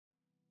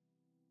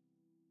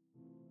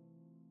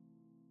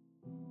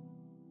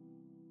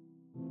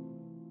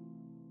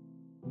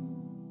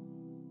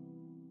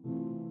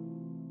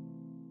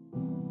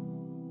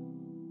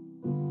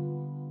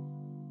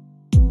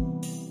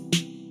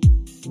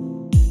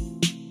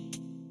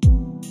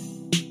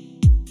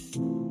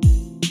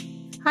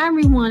Hi,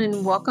 everyone,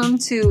 and welcome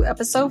to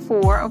episode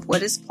 4 of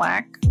What is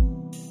Black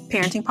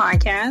Parenting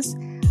Podcast.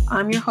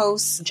 I'm your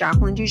host,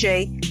 Jacqueline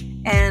Duget,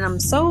 and I'm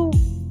so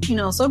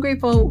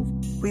grateful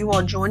for you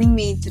all joining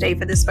me today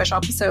for this special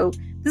episode.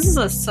 This is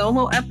a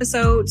solo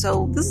episode,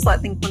 so this is, I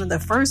think, one of the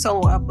first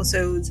solo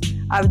episodes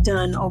I've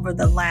done over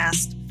the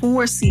last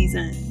 4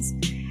 seasons.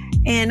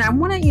 And I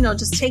want to,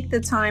 just take the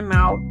time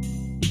out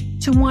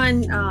to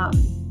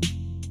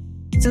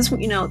since,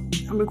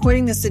 I'm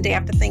recording this the day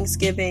after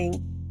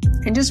Thanksgiving,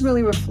 and just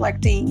really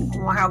reflecting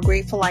on how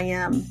grateful I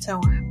am to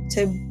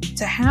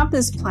have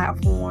this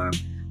platform,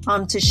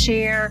 to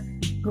share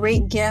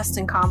great guests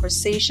and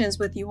conversations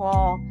with you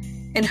all,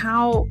 and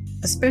how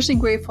especially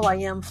grateful I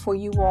am for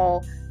you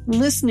all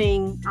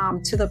listening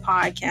to the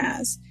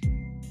podcast.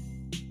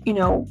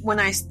 When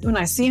I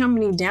see how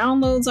many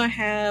downloads I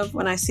have,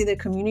 when I see the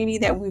community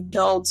that we've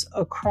built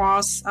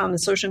across the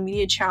social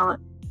media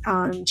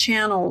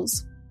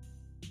channels,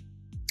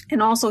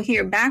 and also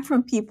hear back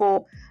from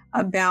people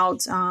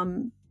about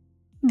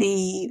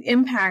the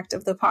impact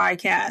of the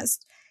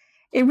podcast,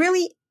 it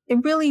really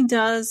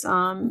does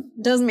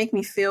make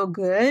me feel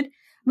good,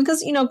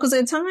 because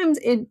at times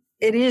it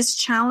is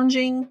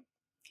challenging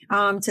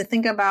to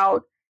think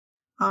about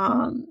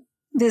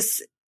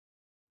this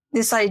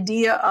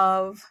idea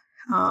of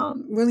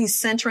really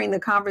centering the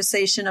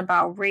conversation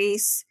about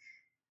race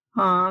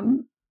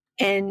and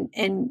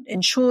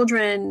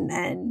children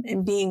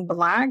and being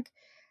Black.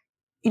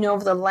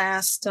 Over the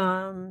last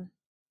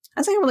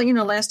I'd say over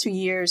the last 2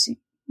 years,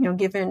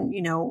 given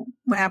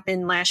what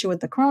happened last year with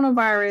the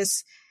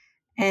coronavirus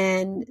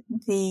and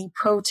the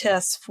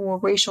protests for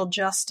racial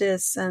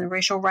justice and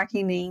racial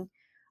reckoning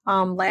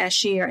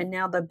last year, and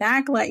now the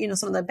backlash,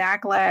 some of the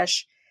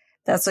backlash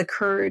that's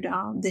occurred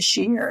this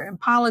year in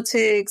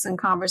politics and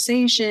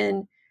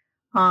conversation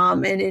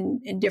and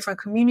in different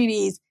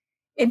communities,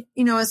 it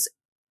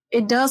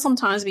does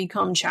sometimes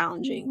become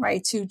challenging,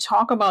 right, to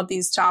talk about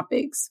these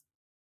topics.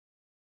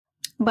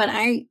 But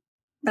I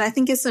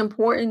think it's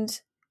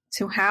important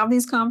to have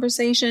these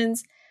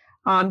conversations.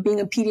 Being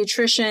a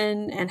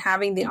pediatrician and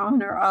having the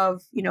honor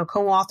of,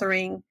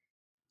 co-authoring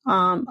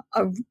a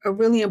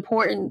really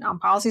important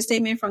policy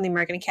statement from the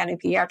American Academy of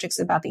Pediatrics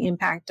about the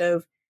impact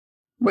of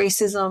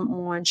racism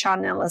on child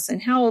and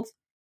adolescent health.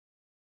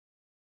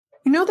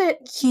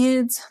 That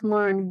kids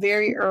learn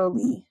very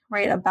early,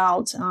 right,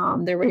 about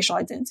their racial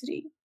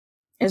identity,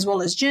 as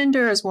well as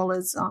gender, as well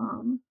as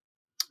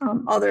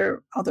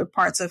other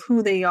parts of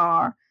who they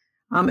are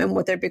and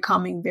what they're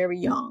becoming very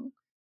young.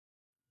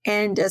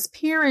 And as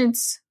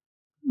parents,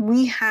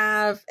 we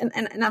have, and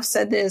I've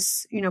said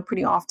this,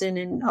 pretty often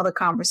in other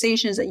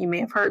conversations that you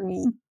may have heard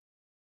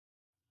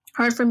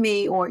from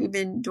me, or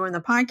even during the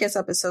podcast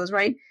episodes,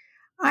 right?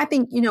 I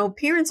think,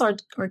 parents are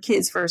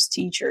kids' first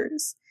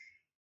teachers.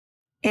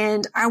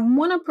 And I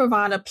want to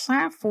provide a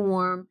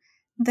platform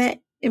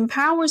that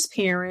empowers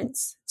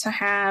parents to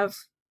have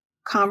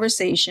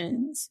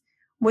conversations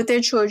with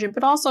their children,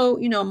 but also,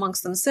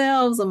 amongst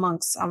themselves,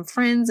 amongst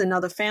friends and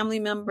other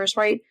family members,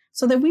 right?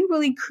 So that we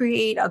really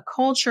create a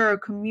culture, a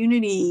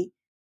community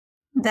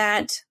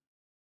that,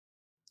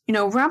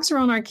 wraps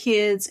around our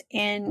kids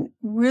and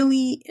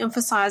really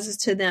emphasizes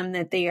to them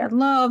that they are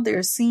loved,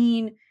 they're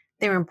seen,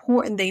 they're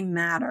important, they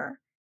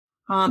matter.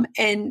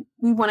 And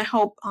we want to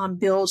help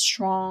build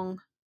strong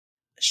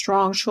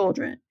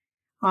children,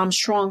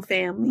 strong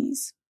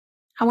families.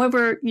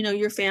 However,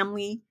 your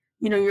family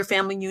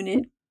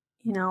unit,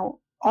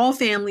 all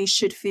families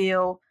should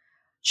feel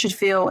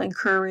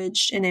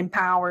encouraged and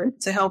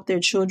empowered to help their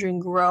children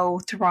grow,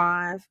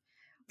 thrive.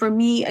 For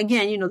me,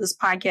 again, this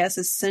podcast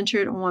is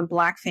centered on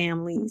Black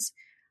families,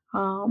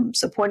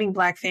 supporting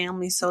Black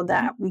families so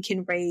that we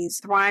can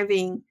raise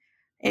thriving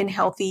and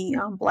healthy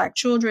Black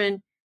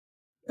children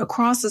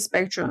across the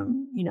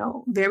spectrum,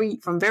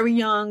 from very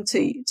young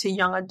to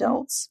young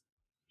adults.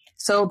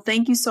 So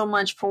thank you so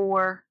much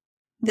for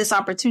this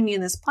opportunity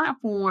and this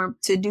platform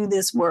to do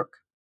this work.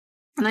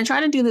 And I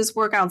try to do this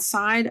work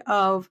outside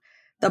of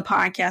the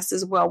podcast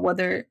as well,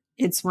 whether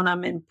it's when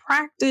I'm in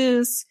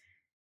practice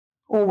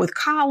or with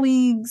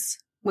colleagues,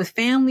 with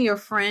family or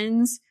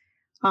friends.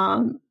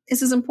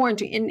 This is important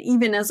to, and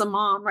even as a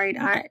mom,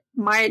 right?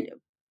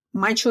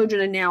 My children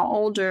are now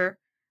older,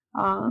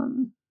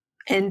 and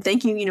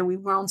thank you.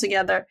 We've grown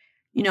together.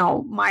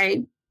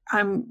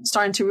 I'm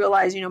starting to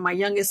realize, my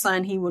youngest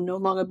son, he will no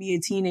longer be a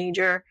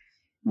teenager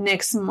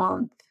next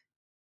month.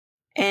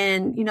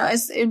 And,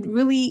 it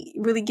really,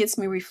 really gets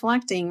me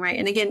reflecting, right?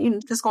 And again,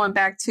 just going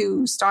back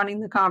to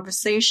starting the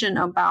conversation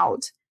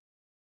about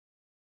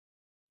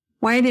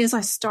why it is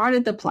I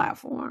started the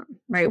platform,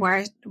 right?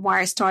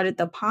 Why I started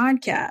the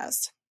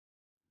podcast.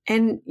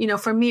 And,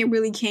 for me, it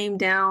really came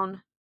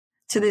down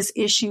to this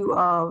issue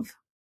of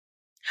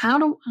how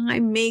do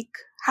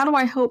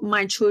I help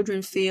my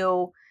children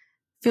feel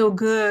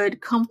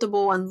good,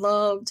 comfortable, and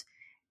loved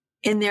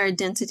in their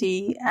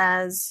identity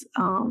as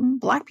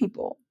Black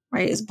people,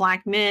 right? As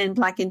Black men,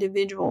 Black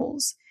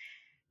individuals,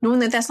 knowing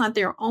that that's not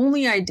their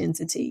only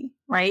identity,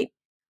 right?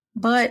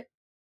 But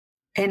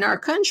in our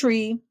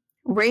country,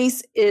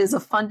 race is a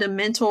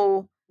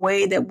fundamental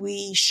way that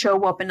we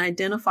show up and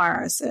identify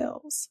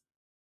ourselves.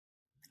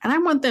 And I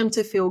want them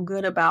to feel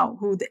good about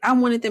I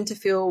wanted them to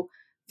feel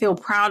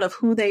proud of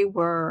who they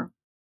were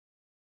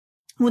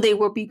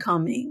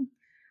becoming,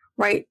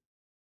 right?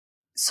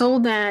 So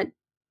that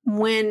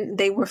when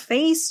they were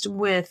faced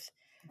with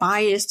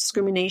bias,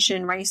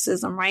 discrimination,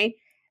 racism, right,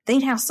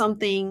 they'd have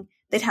something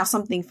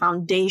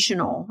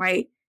foundational,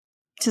 right,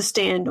 to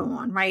stand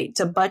on, right,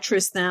 to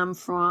buttress them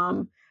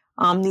from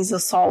these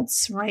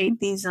assaults, right,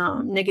 these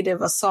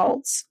negative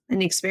assaults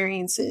and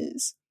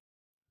experiences.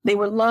 They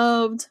were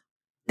loved.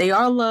 They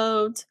are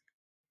loved.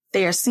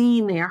 They are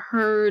seen. They are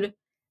heard.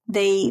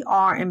 They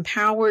are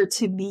empowered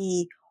to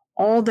be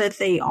all that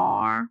they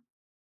are.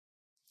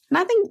 And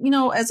I think,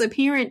 as a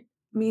parent,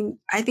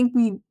 I think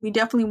we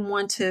definitely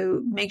want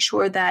to make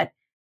sure that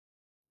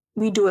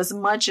we do as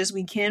much as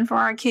we can for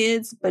our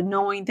kids, but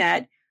knowing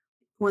that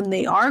when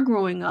they are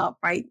growing up,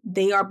 right,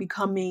 they're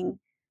becoming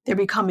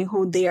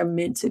who they are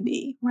meant to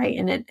be, right?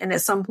 And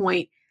at some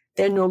point,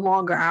 they're no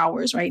longer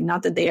ours, right?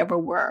 Not that they ever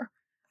were.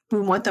 We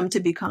want them to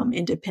become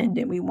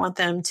independent. We want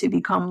them to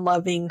become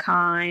loving,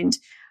 kind,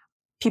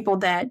 people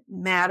that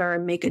matter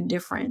and make a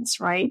difference,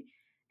 right?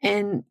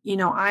 And,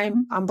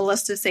 I'm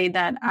blessed to say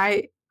that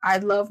I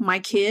love my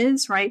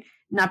kids, right?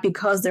 Not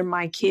because they're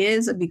my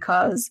kids, but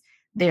because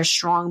they're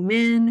strong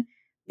men,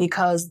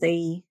 because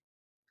I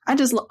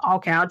just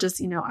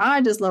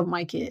love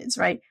my kids,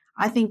 right?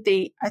 I think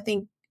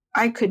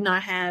I could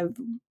not have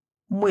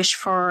wished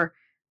for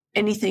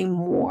anything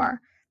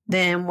more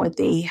than what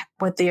they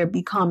are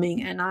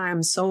becoming. And I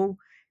am so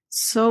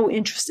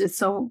interested,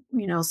 so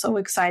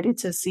excited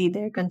to see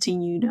their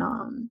continued,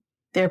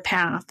 their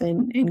path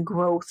and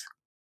growth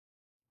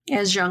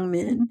as young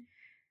men.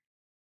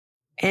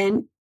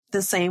 And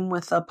the same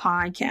with the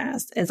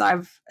podcast. As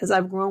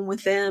I've grown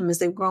with them, as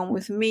they've grown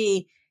with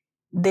me,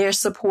 their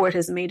support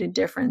has made a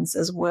difference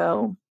as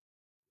well.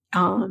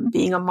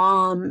 Being a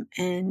mom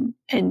and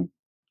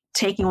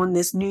taking on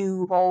this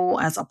new role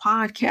as a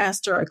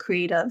podcaster, a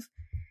creative.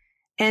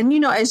 And,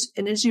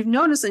 as you've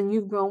noticed and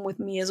you've grown with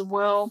me as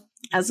well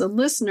as a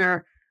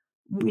listener,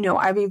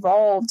 I've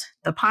evolved.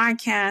 The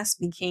podcast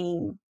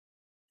became,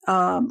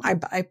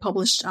 I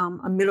published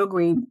a middle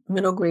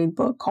grade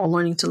book called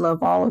Learning to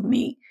Love All of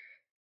Me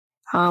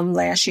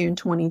last year in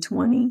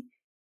 2020.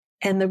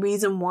 And the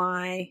reason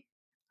why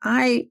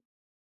I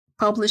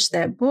self-published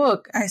that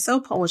book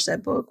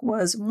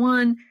was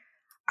one,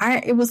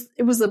 it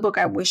was a book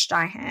I wished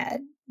I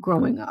had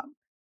growing up.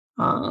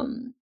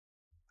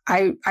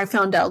 I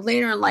found out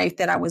later in life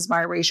that I was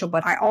biracial,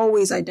 but I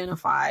always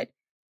identified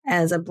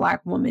as a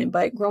Black woman.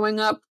 But growing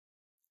up,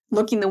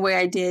 looking the way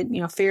I did,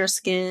 fair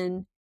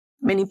skin,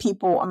 many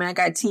people, I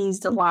got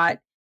teased a lot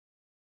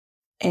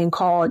and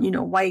called,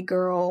 white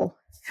girl.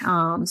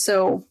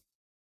 So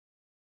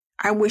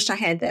I wished I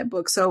had that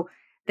book. So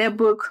that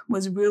book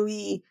was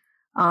really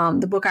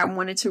the book I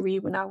wanted to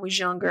read when I was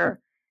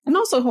younger. And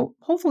also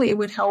hopefully it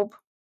would help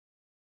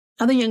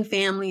other young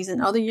families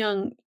and other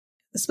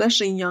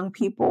especially young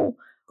people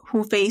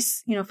who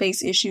face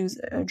issues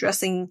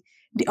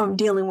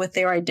dealing with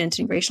their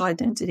identity, racial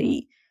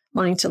identity,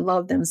 learning to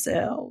love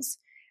themselves.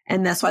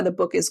 And that's why the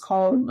book is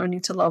called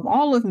Learning to Love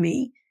All of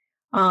Me,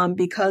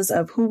 because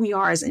of who we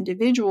are as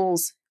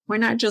individuals. We're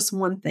not just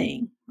one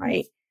thing,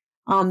 right?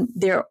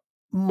 There are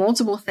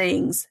multiple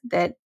things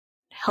that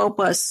help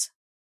us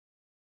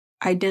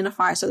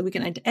identify so that we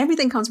can,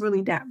 everything comes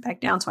really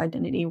back down to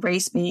identity,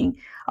 race being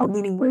a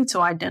leading way to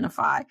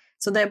identify.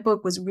 So that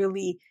book was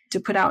really to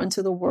put out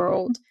into the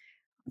world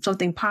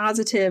something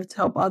positive to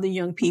help other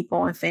young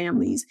people and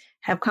families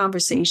have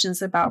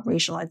conversations about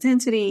racial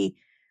identity,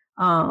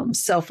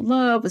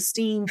 self-love,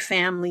 esteem,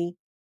 family,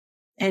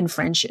 and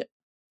friendship.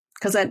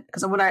 Because at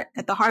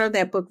the heart of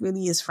that book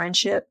really is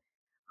friendship.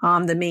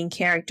 The main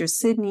character,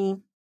 Sydney,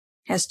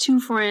 has two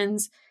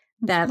friends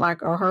that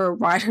are her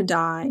ride or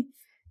die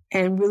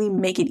and really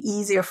make it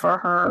easier for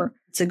her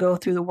to go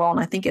through the world.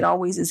 And I think it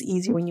always is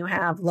easier when you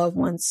have loved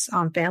ones,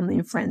 family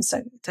and friends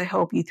to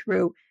help you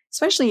through,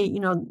 especially,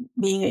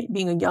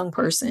 being a young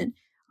person.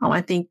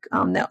 I think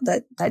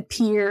that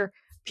peer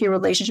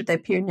relationship,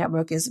 that peer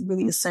network is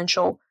really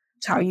essential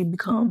to how you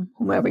become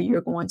whomever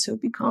you're going to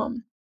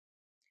become.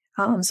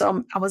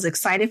 So I was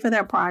excited for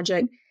that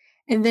project.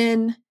 And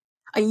then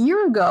a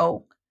year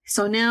ago,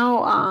 so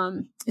now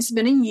it's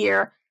been a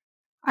year,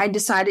 I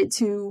decided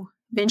to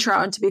venture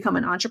out and to become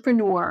an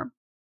entrepreneur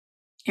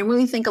and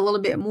really think a little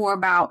bit more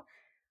about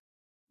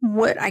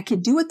what I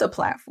could do with the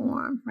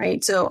platform,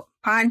 right? So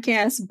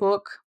podcast,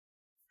 book,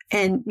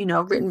 and,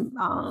 written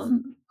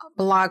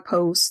blog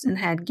posts and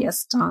had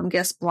guest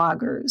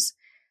bloggers.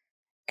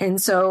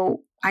 And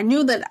so I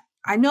know that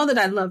I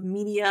love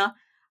media.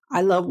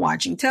 I love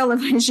watching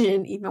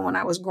television. Even when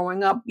I was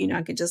growing up,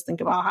 I could just think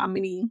about how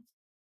many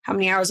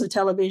hours of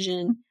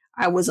television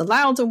I was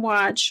allowed to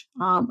watch,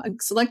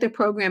 selected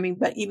programming,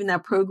 but even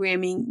that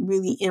programming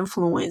really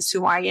influenced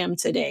who I am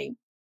today.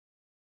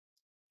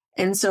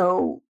 And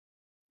so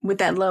with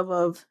that love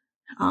of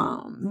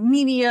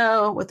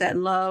media, with that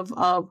love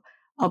of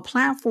a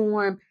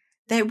platform,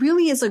 that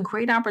really is a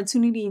great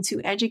opportunity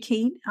to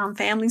educate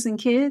families and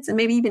kids, and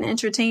maybe even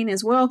entertain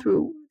as well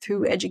through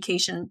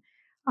education.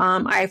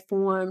 I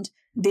formed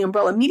the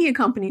umbrella media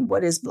company,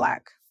 What is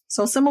Black?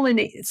 So similar,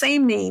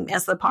 same name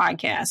as the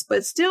podcast,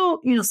 but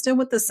still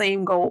with the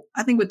same goal.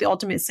 I think with the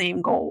ultimate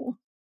same goal.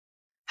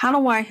 How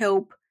do I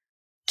help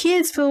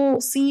kids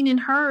feel seen and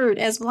heard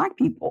as Black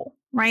people,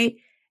 right?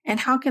 And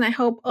how can I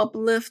help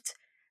uplift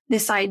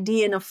this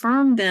idea and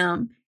affirm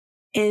them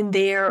in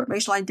their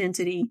racial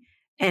identity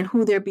and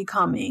who they're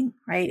becoming,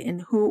 right?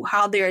 And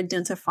how they're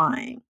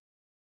identifying.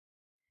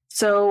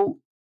 So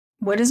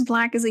What is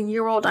Black is a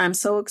year old. I'm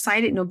so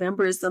excited.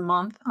 November is the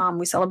month.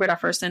 We celebrate our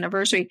first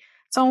anniversary.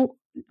 So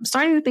I'm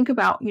starting to think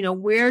about,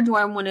 where do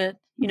I want to,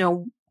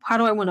 how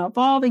do I want to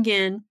evolve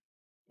again?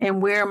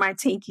 And where am I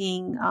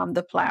taking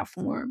the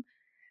platform?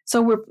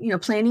 So we're,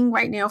 planning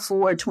right now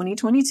for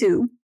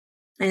 2022.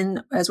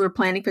 And as we're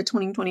planning for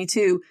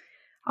 2022,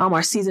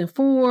 our season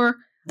 4,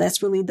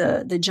 that's really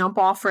the jump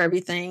off for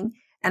everything.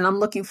 And I'm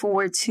looking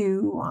forward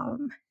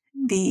to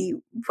the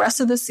rest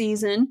of the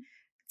season.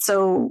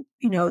 So,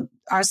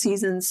 our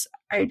seasons,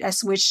 I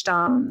switched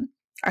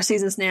our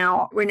seasons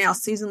now. We're now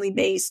seasonally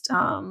based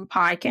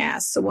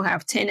podcasts. So we'll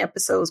have 10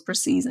 episodes per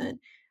season.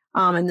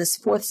 And this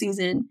 4th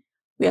season,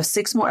 we have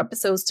 6 more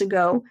episodes to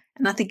go.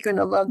 And I think you're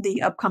going to love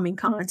the upcoming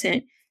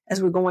content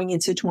as we're going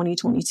into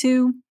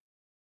 2022.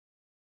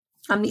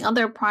 The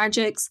other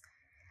projects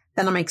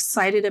that I'm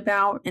excited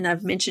about, and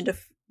I've mentioned,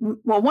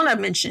 one I've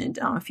mentioned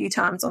a few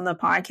times on the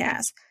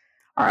podcast,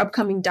 our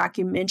upcoming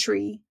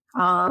documentary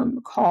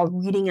called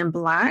Reading in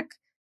Black,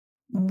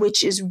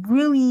 which is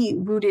really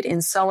rooted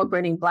in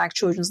celebrating Black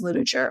children's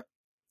literature.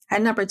 I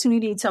had an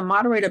opportunity to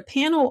moderate a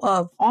panel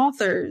of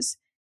authors.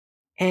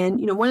 And,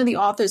 one of the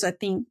authors, I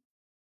think,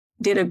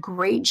 did a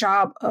great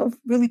job of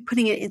really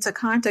putting it into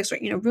context,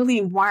 right?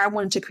 Really why I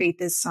wanted to create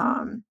this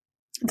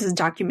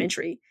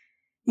documentary.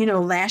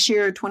 Last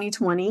year,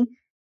 2020,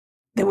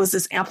 there was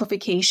this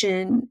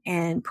amplification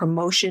and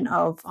promotion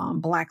of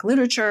Black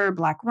literature,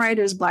 Black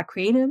writers, Black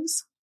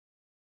creatives.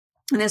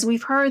 And as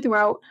we've heard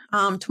throughout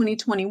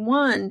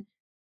 2021,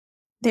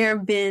 there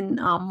have been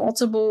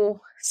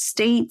multiple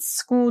states,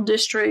 school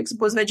districts,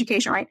 boards of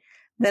education, right,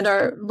 that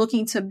are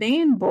looking to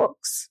ban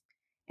books.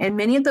 And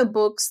many of the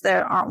books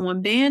that are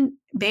on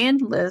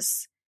banned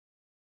lists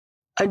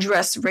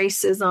address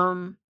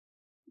racism,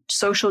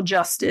 social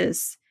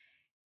justice,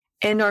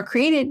 and are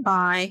created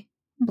by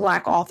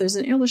Black authors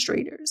and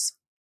illustrators.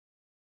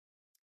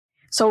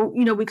 So,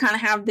 we kind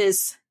of have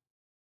this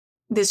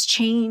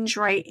change,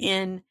 right,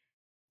 in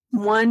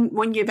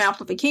one year of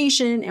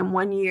amplification and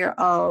 1 year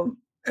of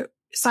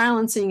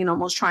silencing and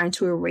almost trying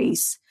to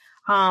erase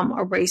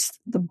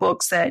the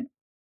books that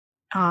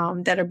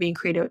are being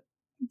created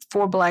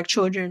for Black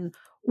children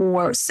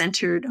or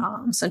centered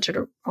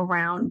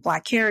around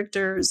Black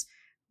characters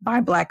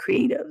by Black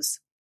creatives.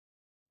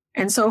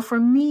 And so for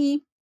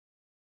me,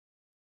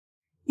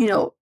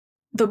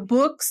 the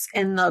books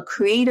and the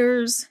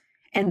creators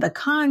and the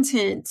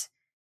content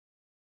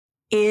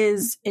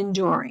is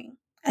enduring.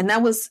 And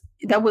that was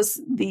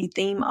the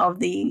theme of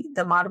the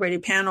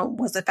moderated panel,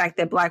 was the fact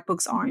that Black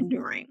books are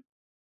enduring.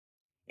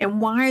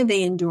 And why are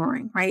they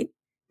enduring, right?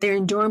 They're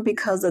enduring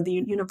because of the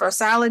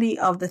universality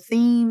of the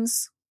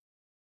themes,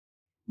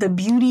 the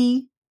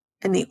beauty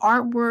in the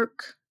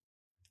artwork,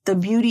 the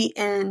beauty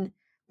in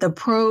the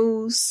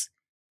prose,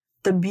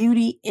 the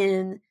beauty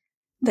in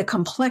the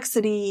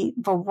complexity,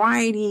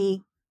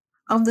 variety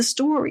of the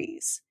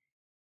stories.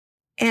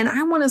 And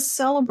I want to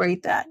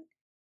celebrate that.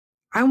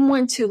 I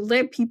want to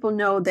let people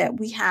know that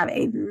we have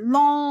a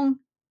long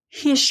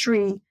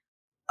history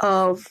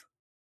of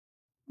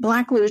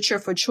Black literature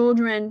for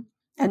children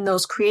and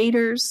those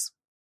creators.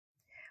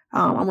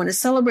 I want to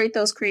celebrate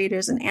those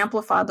creators and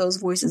amplify those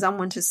voices. I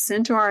want to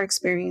center our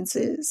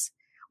experiences,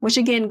 which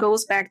again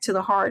goes back to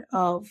the heart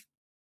of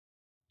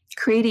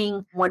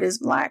creating What is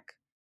Black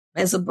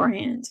as a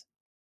brand.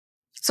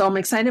 So I'm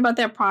excited about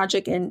that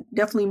project, and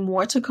definitely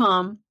more to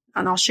come.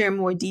 And I'll share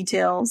more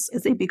details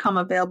as they become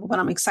available. But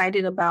I'm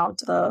excited about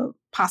the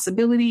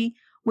possibility,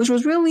 which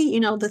was really,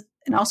 and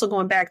also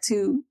going back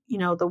to,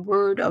 the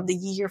word of the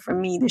year for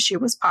me this year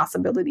was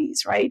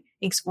possibilities, right?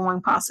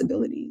 Exploring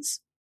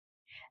possibilities.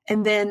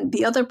 And then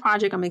the other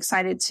project I'm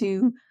excited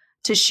to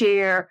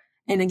share,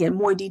 and again,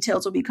 more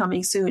details will be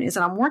coming soon, is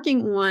that I'm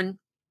working on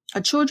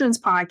a children's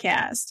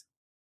podcast.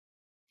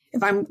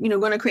 If I'm,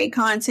 going to create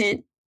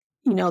content,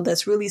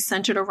 that's really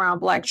centered around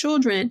Black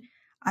children,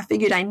 I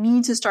figured I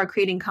need to start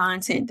creating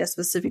content that's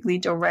specifically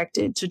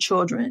directed to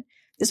children.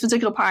 This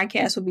particular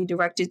podcast will be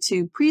directed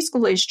to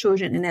preschool age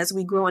children. And as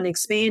we grow and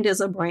expand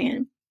as a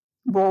brand,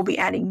 we'll be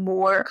adding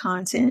more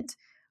content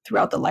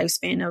throughout the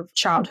lifespan of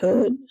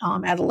childhood,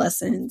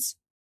 adolescence,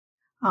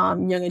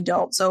 young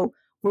adult. So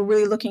we're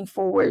really looking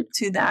forward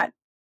to that.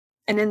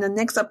 And in the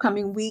next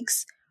upcoming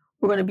weeks,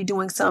 we're going to be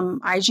doing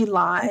some IG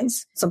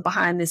lives, some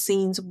behind the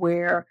scenes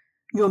where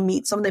you'll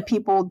meet some of the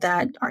people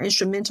that are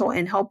instrumental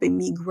in helping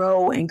me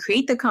grow and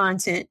create the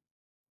content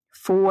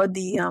for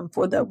the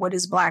What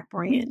is Black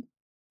brand.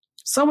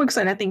 So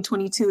excited. I think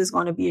 22 is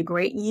going to be a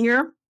great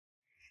year.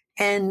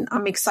 And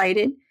I'm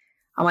excited.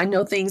 I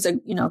know things are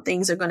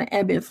going to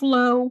ebb and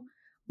flow,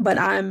 but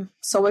I'm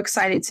so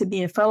excited to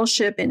be in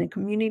fellowship and in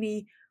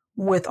community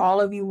with all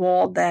of you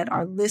all that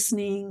are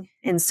listening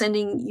and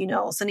sending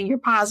your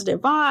positive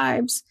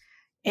vibes,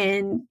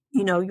 and,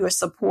 your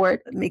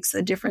support makes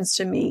a difference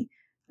to me.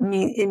 I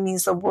mean, it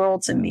means the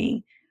world to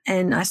me.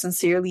 And I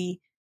sincerely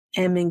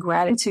am in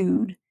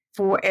gratitude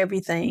for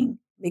everything,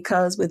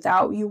 because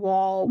without you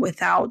all,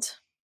 without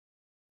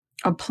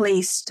a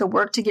place to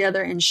work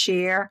together and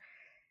share,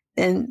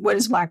 then What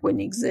is Black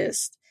wouldn't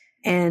exist.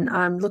 And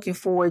I'm looking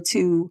forward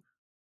to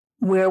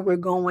where we're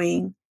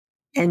going.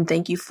 And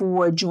thank you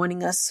for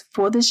joining us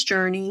for this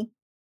journey.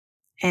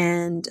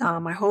 And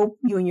I hope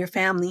you and your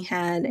family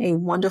had a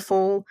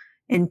wonderful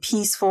and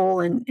peaceful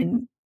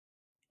and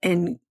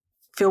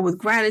filled with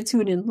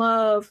gratitude and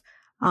love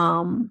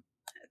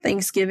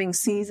Thanksgiving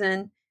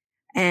season.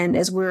 And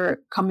as we're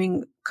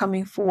coming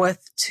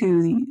forth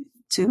to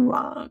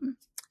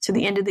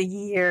the end of the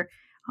year,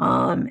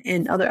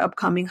 and other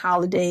upcoming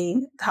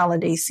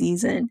holiday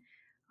season,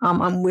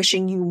 I'm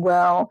wishing you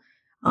well,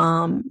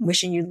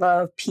 wishing you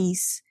love,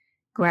 peace,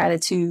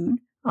 gratitude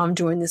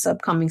during this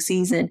upcoming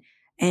season.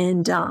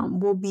 And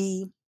we'll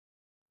be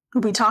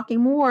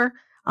talking more.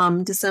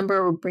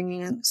 December, we're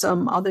bringing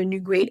some other new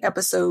great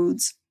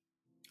episodes.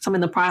 So I'm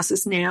in the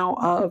process now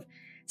of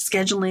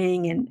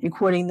scheduling and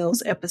recording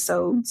those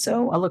episodes.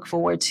 So I look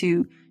forward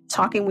to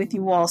talking with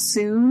you all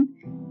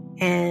soon,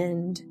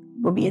 and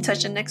we'll be in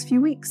touch in the next few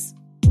weeks.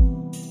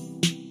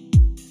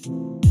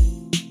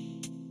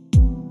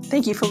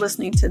 Thank you for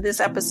listening to this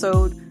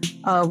episode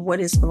of What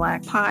is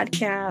Black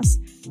podcast.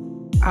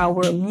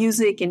 Our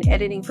music and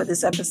editing for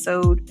this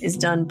episode is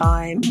done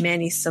by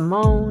Manni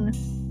Simon.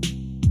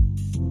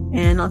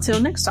 And until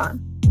next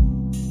time.